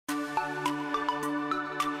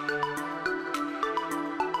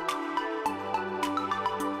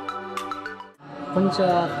こんにち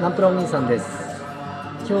は、ナンプラーお兄さんです。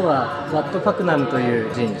今日はワットパクナムという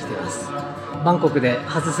寺院に来ています。バンコクで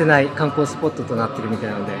外せない観光スポットとなっているみた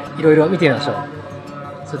いなので、いろいろ見てみましょう。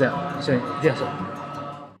それでは一緒に行ってみましょう。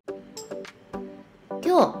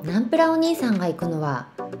今日ナンプラーお兄さんが行くのは、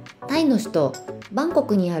タイの首都バンコ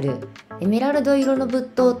クにあるエメラルド色の仏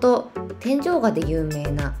塔と天井画で有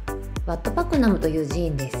名なワットパクナムという寺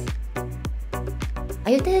院です。ア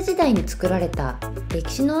ユタヤ時代に作られた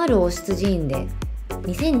歴史のある王室寺院で、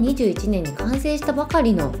2021年に完成したばか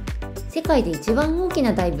りの世界で一番大き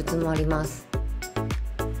な大仏もあります。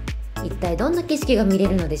一体どんな景色が見れ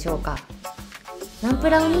るのでしょうか。ナンプ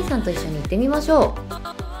ラーお兄さんと一緒に行ってみましょう。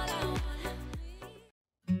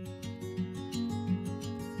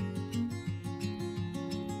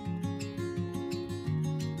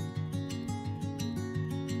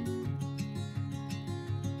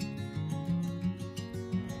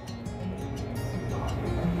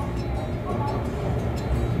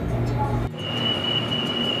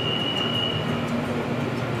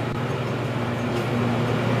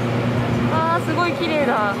すごい綺麗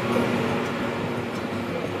だ。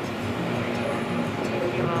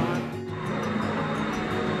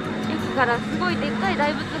駅からすごいでっかい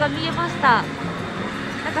大仏が見えました。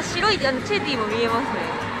なんか白いチェーティーも見えますね。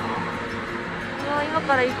今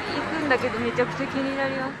から行くんだけどめちゃくちゃ気にな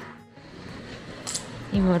ります。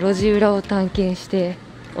今路地裏を探検して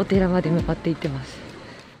お寺まで向かって行ってます。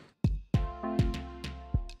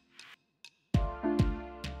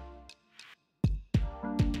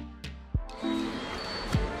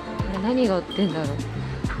何が売ってんだろ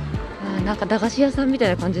う。なんか駄菓子屋さんみたい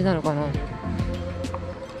な感じなのかな。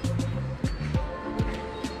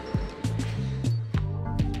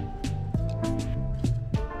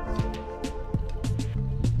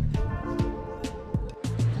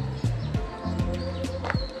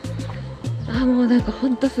もうなんかほ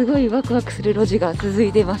んとすごいワクワクする路地が続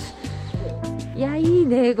いてます。いや、いい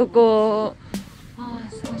ねここ。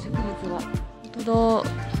すごい植物が。本当だ、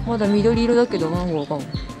まだ緑色だけどマンゴーかも。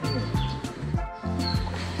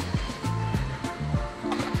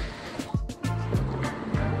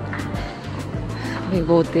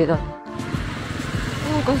豪邸だ。なん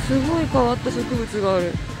かすごい変わった植物があ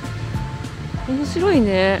る。面白い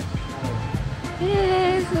ね。す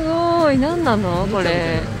ごい。何なのこ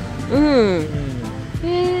れ。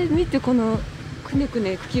見て、このくねく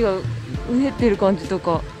ね茎がうねってる感じと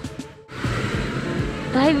か。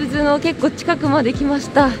大仏の結構近くまで来まし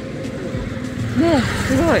たね。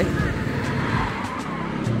すごい。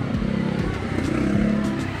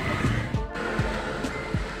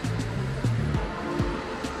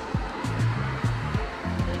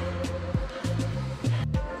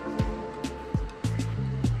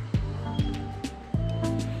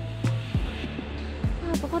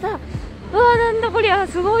ここだ。なんだこりゃ、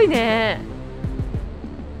すごいね。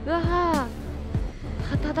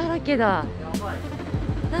旗だらけだ。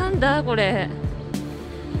なんだこれ。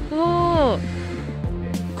濃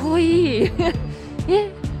い。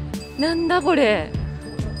なんだこれ。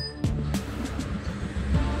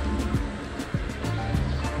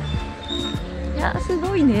いや、す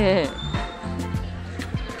ごいね。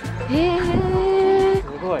す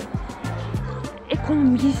ごい。この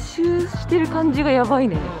密集してる感じがやばい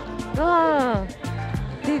ね。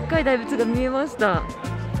でっかい大仏が見えました。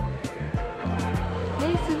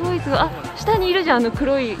すごいすごい。下にいるじゃん、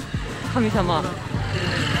黒い神様。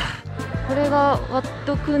これがワッ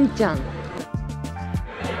トクンちゃん。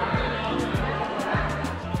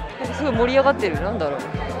すごい盛り上がってる。なんだろ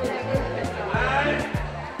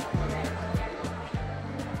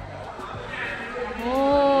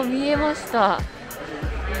う。見えました。す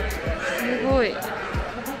ごい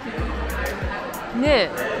ね。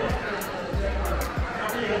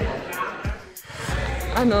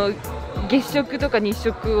月食とか日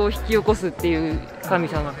食を引き起こすっていう神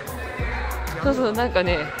様。そう、なんか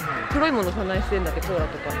ね、黒いもの備えしてんだって、コーラ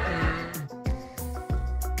とか。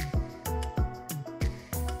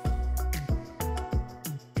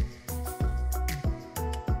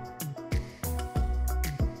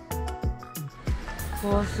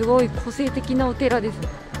すごい個性的なお寺です。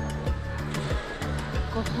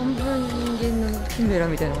半分人間のキメラ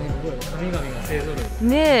みたいなのがいる。神々が勢ぞろい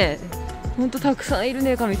ね。ほんとたくさんいる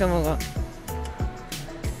ね、神様が。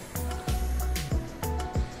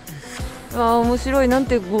面白い。なん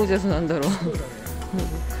てゴージャスなんだろう。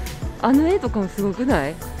絵とかもすごくな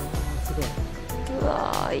い？すご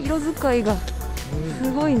い。色使いがす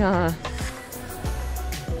ごいな。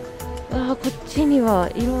こっちには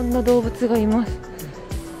いろんな動物がいます。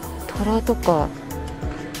虎とか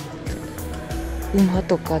馬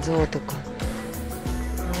とか象とか。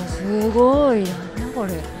すごい。なんだこ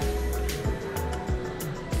れ。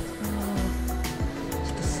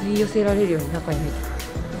り寄せられるように中に入って、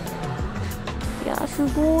いやーす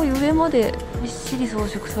ごい、上までびっしり装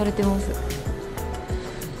飾されてます。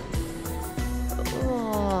う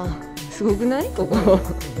わー、すごくないここ。すご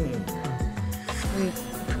い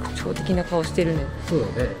特徴的な顔してるね。そう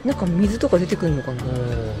だね。なんか水とか出てくるのかな。な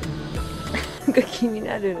んか気に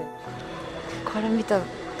なるね。ここから見た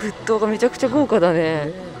仏塔がめちゃくちゃ豪華だ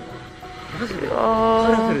ね。マジでカ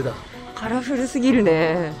カラフルだ。カラフルすぎる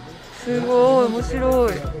ね。すごい面白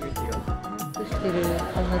い。してる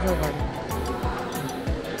花座がある。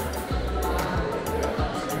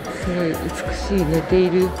すごい美しい寝てい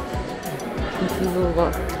る仏像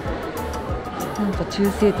がなんか中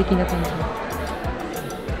性的な感じ。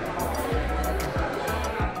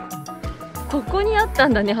ここにあった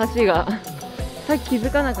んだね、橋が。さっき気づ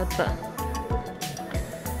かなかった。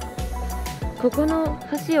ここの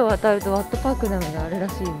橋を渡るとワットパクナムがあるら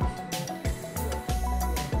しいんです。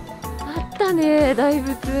あったね、大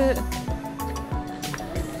仏。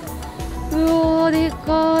うおー、で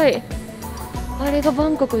かい。あれがバ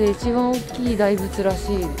ンコクで一番大きい大仏ら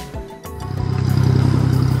しい。いいね。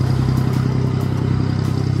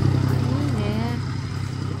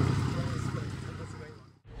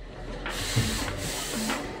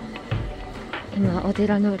今お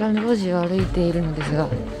寺の裏の路地を歩いているのですが、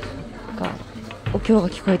お経が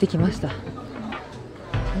聞こえてきました。も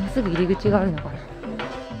うすぐ入り口があるのかな。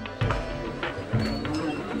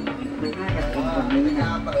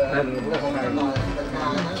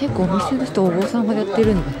結構お店の人、お坊さんがやって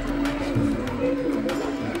るんだ。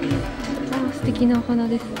素敵なお花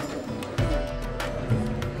です。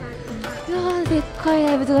いやー、でっかい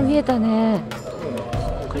大仏が見えたね。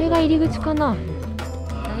これが入り口かな。大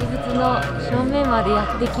仏の正面までや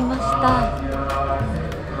ってきました。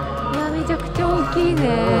いや、めちゃくちゃ大きいね。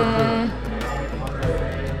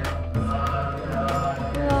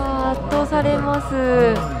うわー、圧倒されます。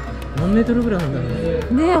何メートルぐらいあるんだろう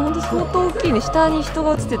ね。ねえ、ほんと相当大きいね。下に人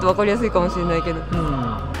が映ってて分かりやすいかもしれないけど、い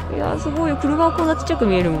やーすごいよ。車はこんなちっちゃく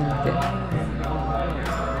見えるもんって。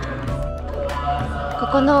こ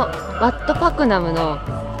このワットパクナムの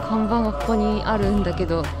看板がここにあるんだけ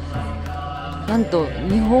ど、なんと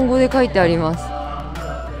日本語で書いてあります。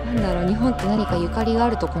なんだろう、日本って何かゆかりがあ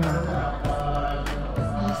るとこなのかな。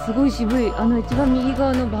あ、すごい渋い。一番右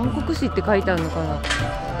側のバンコク市って書いてあるのかな。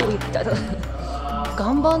おいった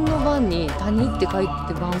岩盤の盤に谷って書い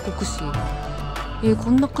てバンコク市。こ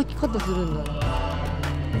んな書き方するんだ。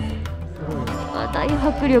大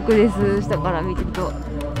迫力です。下から見てると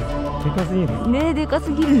でかすぎるね。でか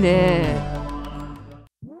すぎるね。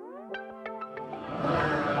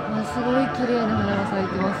すごい綺麗な花が咲い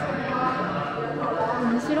てます。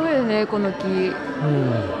面白いよね、この木。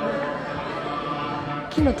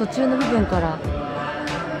木の途中の部分から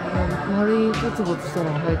丸いゴツゴツした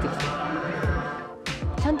のが生えてきて、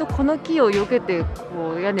ちゃんとこの木を避けて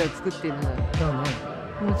こう屋根を作っているのが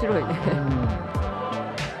面白いね。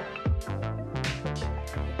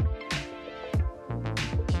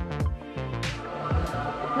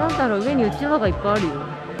なんだろう、上にうちわがいっぱいあるよ。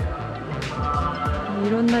い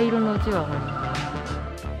ろんな色のうちわがある。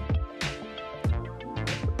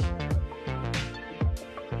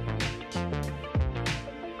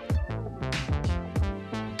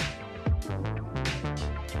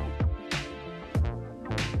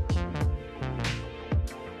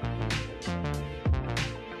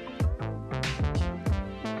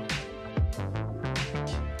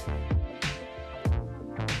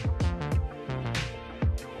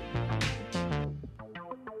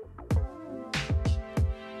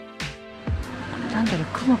なんだろう、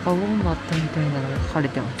雲かウォンバットみたいなのが晴れ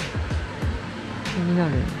てます。気にな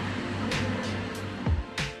る。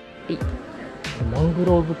マング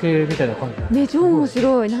ローブ系みたいな感じ。ね、超面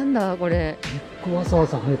白い。なんだこれ。わさわ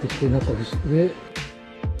さ生えてきて、なんか上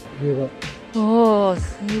が。ああ、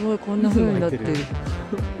すごい、こんな風になってる。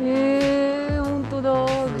本当だ。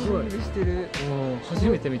すごいしてる。初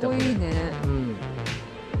めて見た。かっこいいね。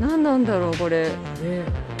何なんだろうこれ。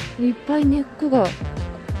いっぱい根っこが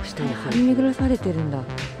下に張り巡らされてるんだ。こ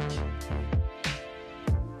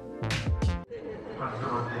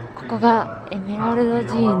こがエメラルド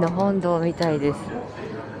寺院の本堂みたいです。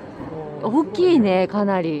大きいね、か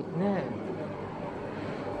なり。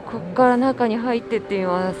ここから中に入ってってみ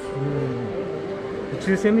ます。宇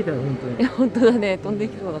宙船みたいな、本当に。本当だね、飛んで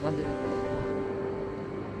きそうな感じ。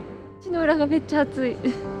口の裏がめっちゃ熱い。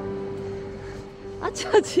あち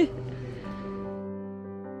あち。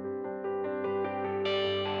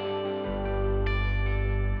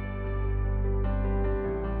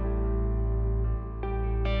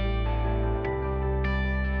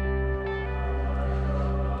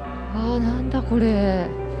なんだこれ。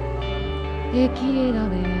綺麗だ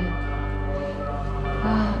ね。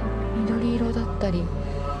あー、緑色だったり、い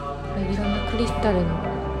ろんなクリスタルの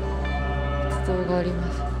仏像があり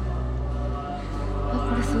ます。あ、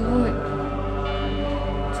これすごい、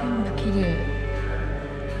全部綺麗。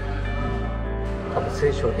多分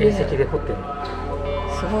水晶永石で彫ってるの、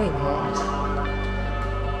すごいね。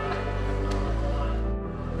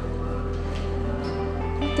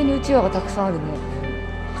本当にうちわがたくさんあるね。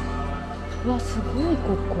うわ、すごい、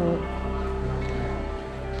ここ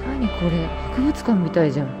何これ、博物館みた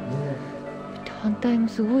いじゃん。見て、反対も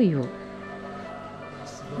すごいよ。うわ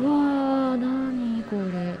ー、何こ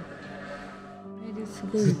れ。す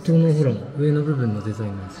ごい仏塔のほら上の部分のデザイ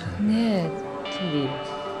ンなんですよね。ねえ、チリ。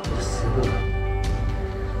すごい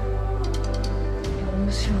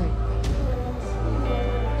面白い。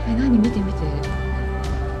何、見て見て、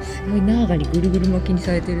すごいナーガにぐるぐる巻きに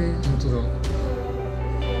されてる。本当だ。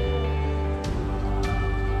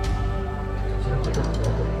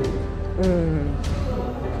うん。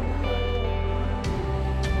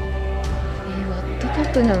ワットパ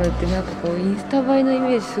クナムってなんかこうインスタ映えのイ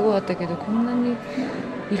メージすごいあったけど、こんなに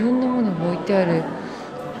いろんなものが置いてある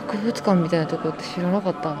博物館みたいなところって知らな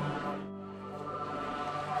かったの。かっ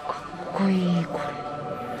こいい、これ。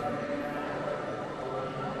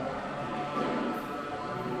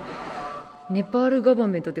ネパールガバ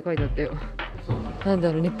メントって書いてあったよ。なん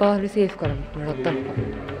だろう、ネパール政府からもらったのか。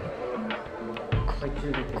かっ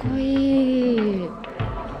こいい。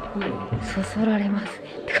そそられますね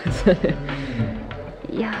って感じだね。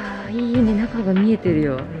いやー、いいね、中が見えてる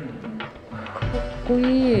よ。かっこい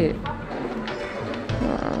い。わ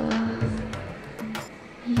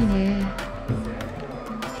ー、いいね。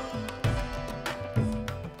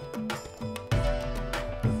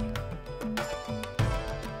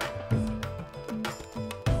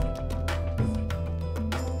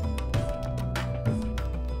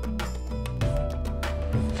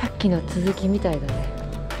さっきの続きみたいだね。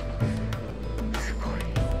すごい。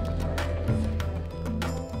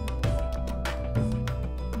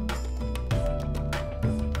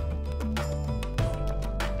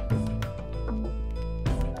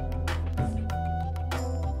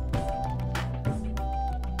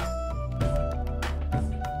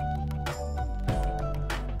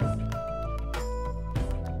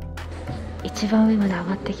一番上まで上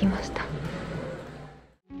がってきました。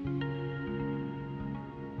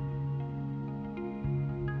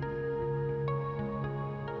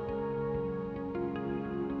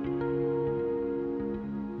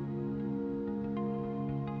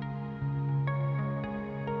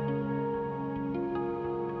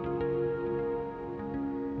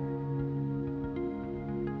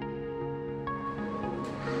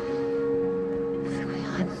すごい、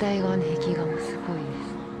反対側の壁画もすごいで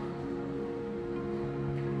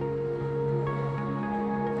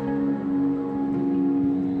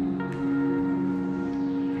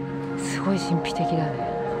す。すごい神秘的だ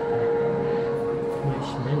ね。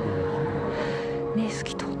ね、透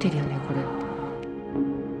き通ってるよね、これ。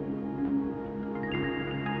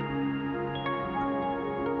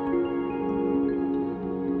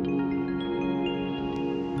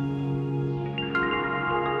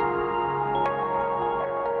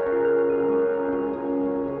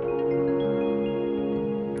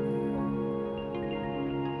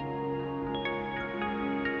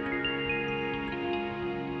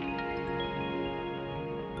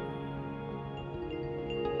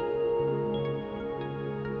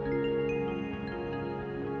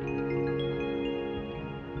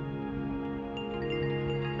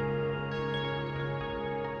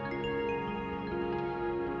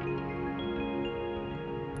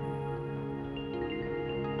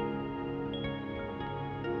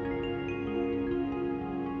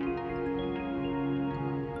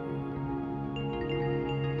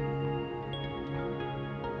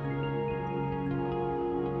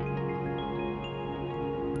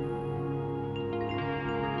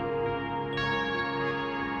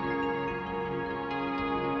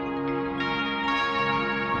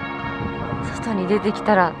外に出てき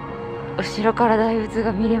たら後ろから大仏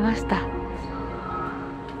が見れました。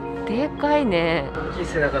でかいね。大きい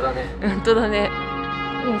背中だね。本当だね。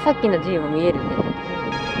さっきの寺院も見えるね。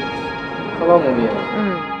川も見えます。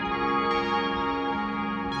うん。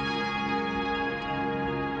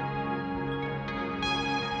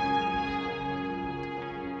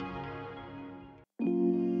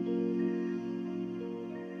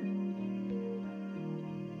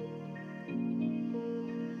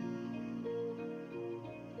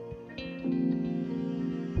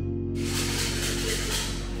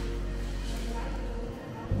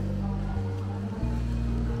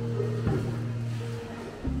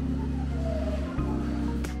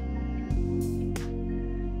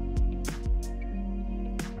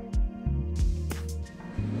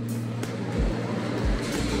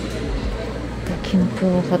金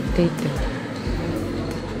粉を貼っていってます。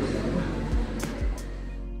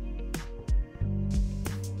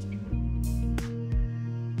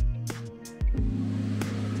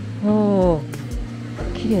おお、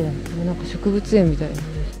綺麗だね。なんか植物園みたいな。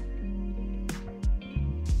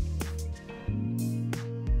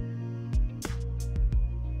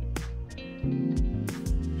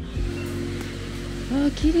あ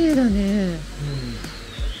ー、綺麗だね。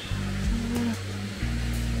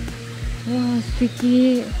わあ、素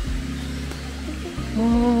敵。わあ、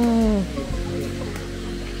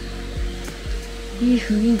いい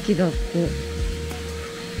雰囲気だ、ここ。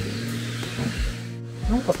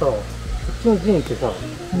なんかさ、こっちの寺院ってさ、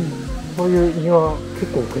そういう庭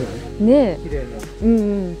結構多くない？ねえ、綺麗な。う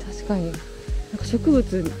んうん、確かに。なんか植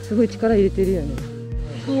物すごい力入れてるよね。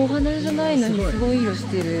お花じゃないのにすごい色し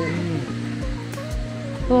てる。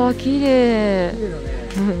わあ、綺麗。綺麗だね。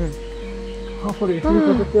うん。あ、これ、風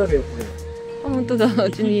飾ってあるよ、これ。あ、本当だ。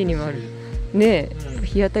うちの家にもある。ねえ、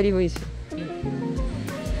日当たりもいいし。あっ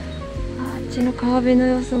ちの川辺の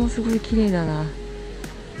様子もすごい綺麗だな。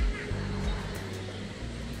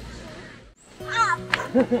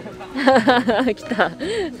来た。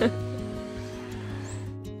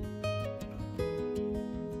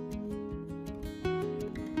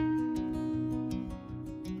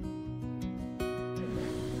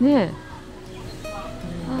ねえ。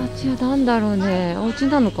あっちはなんだろうね。お家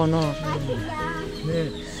なのかな。ね、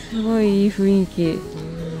すごいいい雰囲気。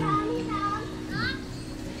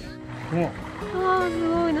ね。ああ、す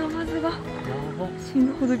ごいナマズが死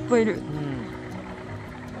ぬほどいっぱいいる。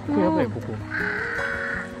これやばい、ここ。う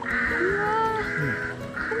わ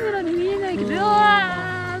ー、カメラで見えないけど、う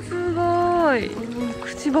わー、すごい。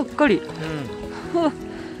口ばっかり。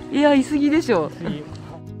いや、いすぎでしょ。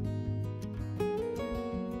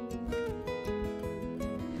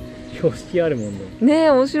標識あるもんね。ねえ、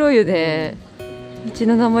面白いよね。道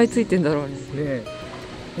の名前ついてんだろうね。ねえ。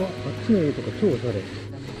あっちの家とか超おしゃれ。ね、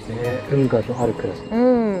運河とある暮らし。う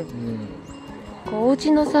ん。こうお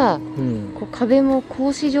家のさ、こう壁も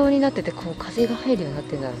格子状になってて、こう風が入るようになっ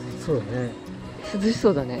てんだろうね。そうだね。涼しそ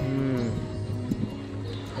うだね。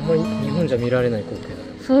あんまり日本じゃ見られない光景だね。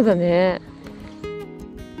そうだね。